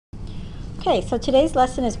Okay, so today's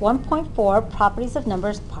lesson is 1.4, Properties of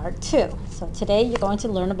Numbers, Part 2. So today you're going to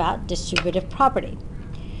learn about distributive property.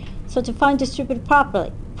 So to find distributive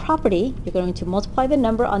property, you're going to multiply the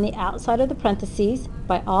number on the outside of the parentheses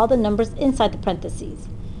by all the numbers inside the parentheses.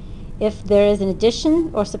 If there is an addition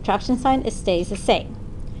or subtraction sign, it stays the same.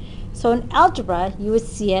 So in algebra, you would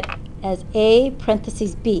see it as A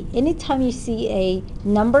parentheses B. Anytime you see a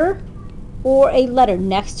number or a letter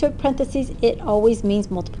next to a parentheses, it always means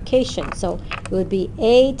multiplication. So it would be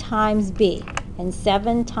A times B, and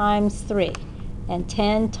 7 times 3, and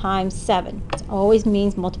 10 times 7. It always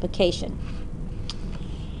means multiplication.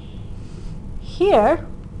 Here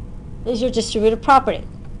is your distributive property.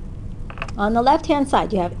 On the left-hand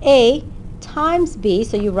side, you have A times B,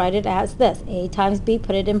 so you write it as this. A times B,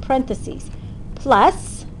 put it in parentheses.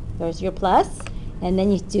 Plus, there's your plus, and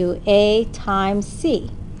then you do A times C.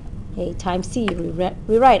 A times C, you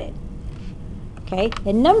rewrite it. Okay,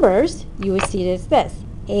 in numbers, you would see it as this.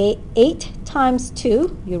 8 times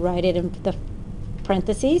 2, you write it in the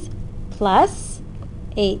parentheses, plus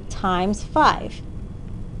 8 times 5,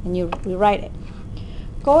 and you rewrite it.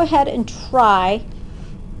 Go ahead and try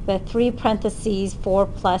the 3 parentheses 4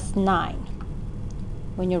 plus 9.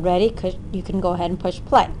 When you're ready, you can go ahead and push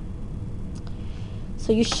play.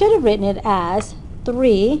 So you should have written it as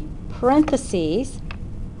 3 parentheses,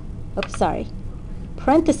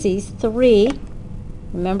 parentheses 3,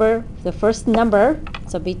 remember the first number,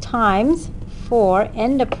 so it'll be times 4,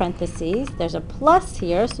 end of parentheses. There's a plus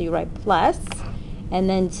here, so you write plus, and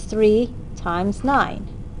then it's 3 times 9,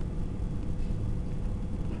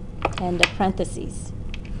 end of parentheses.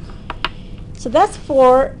 So that's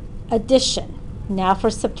for addition. Now for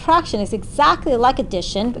subtraction, it's exactly like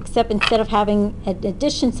addition, except instead of having an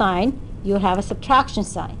addition sign, you would have a subtraction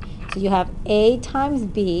sign. So you have A times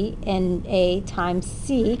B and A times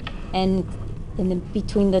C, and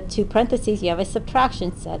between the two parentheses, you have a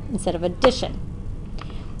subtraction set instead of addition.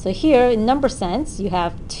 So here, in number sense, you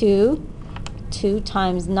have 2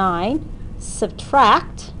 times 9,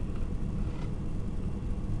 subtract,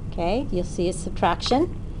 okay, you'll see a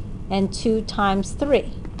subtraction, and 2 times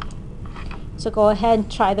 3. So go ahead and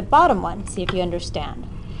try the bottom one, see if you understand.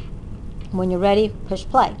 When you're ready, push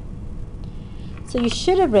play. So you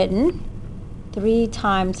should have written 3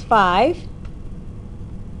 times 5.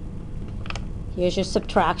 Here's your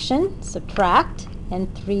subtraction, subtract,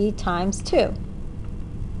 and 3 times 2.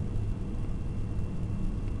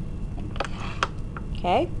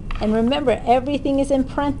 Okay, and remember, everything is in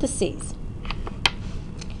parentheses.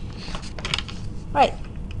 All right,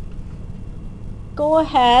 go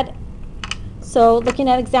ahead. So looking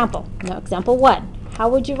at example, now example 1, how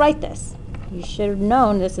would you write this? You should have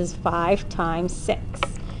known this is 5 times 6.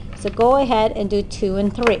 So go ahead and do 2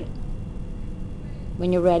 and 3.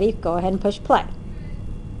 When you're ready, go ahead and push play.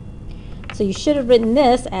 So you should have written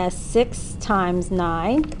this as 6 times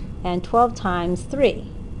 9 and 12 times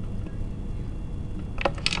 3.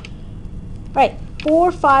 Right,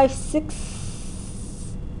 4, 5,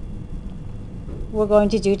 6 we're going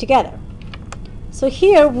to do together. So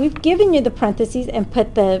here, we've given you the parentheses and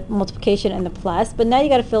put the multiplication and the plus, but now you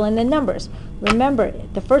got to fill in the numbers. Remember,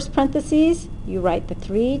 the first parentheses, you write the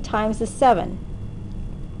 3 times the 7.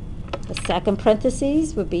 The second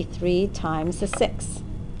parentheses would be 3 times the 6.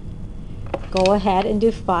 Go ahead and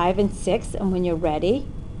do 5 and 6, and when you're ready,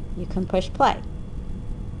 you can push play.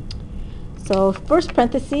 So first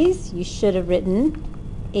parentheses, you should have written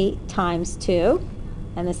 8 times 2,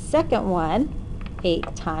 and the second one,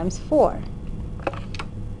 8 times 4.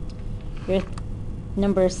 Your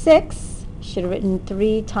number 6 should have written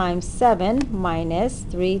 3 times 7 minus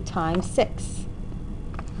 3 times 6.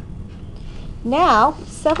 Now,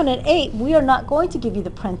 7 and 8, we are not going to give you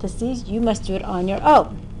the parentheses. You must do it on your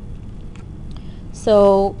own.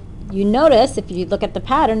 So you notice, if you look at the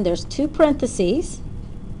pattern, there's 2 parentheses.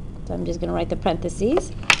 So I'm just going to write the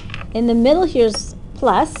parentheses. In the middle, here's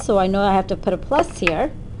plus, so I know I have to put a plus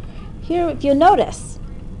here. Here, if you notice,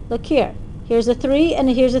 look here. Here's a 3 and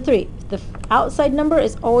here's a 3. The outside number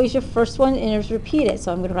is always your first one and it's repeated.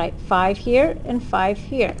 So I'm going to write 5 here and 5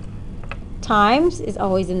 here. Times is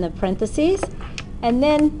always in the parentheses. And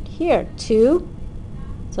then here, 2.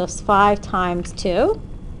 So it's 5 times 2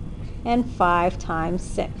 and 5 times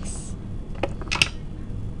 6.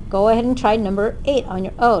 Go ahead and try number 8 on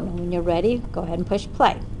your own. And when you're ready, go ahead and push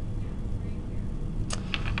play.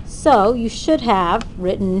 So you should have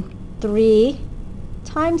written 3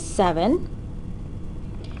 times 7,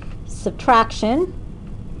 subtraction,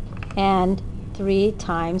 and 3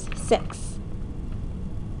 times 6.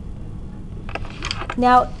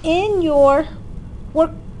 Now in your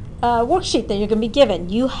worksheet that you're going to be given,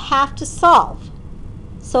 you have to solve.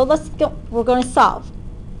 So let's go, we're going to solve.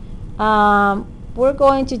 We're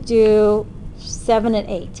going to do 7 and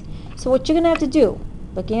 8. So what you're going to have to do,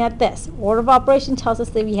 looking at this, order of operation tells us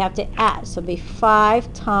that we have to add. So it'll be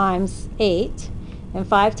 5 times 8, and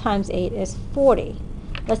 5 times 8 is 40.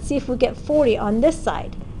 Let's see if we get 40 on this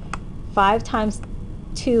side. 5 times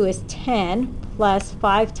 2 is 10, plus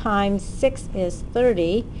 5 times 6 is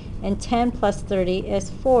 30, and 10 plus 30 is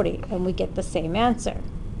 40, and we get the same answer.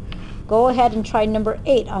 Go ahead and try number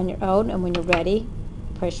 8 on your own, and when you're ready,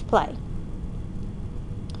 push play.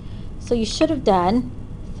 So you should have done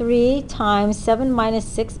 3 times 7 minus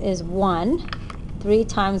 6 is 1. 3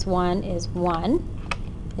 times 1 is 1,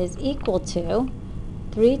 is equal to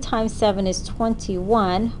 3 times 7 is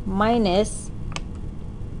 21 minus,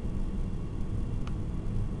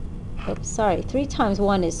 3 times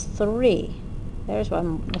 1 is 3. There's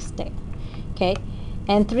one mistake. Okay,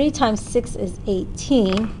 and 3 times 6 is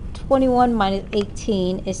 18. 21 minus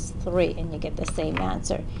 18 is 3, and you get the same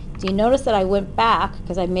answer. Do you notice that I went back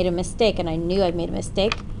because I made a mistake, and I knew I made a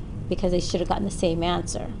mistake because I should have gotten the same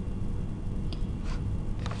answer.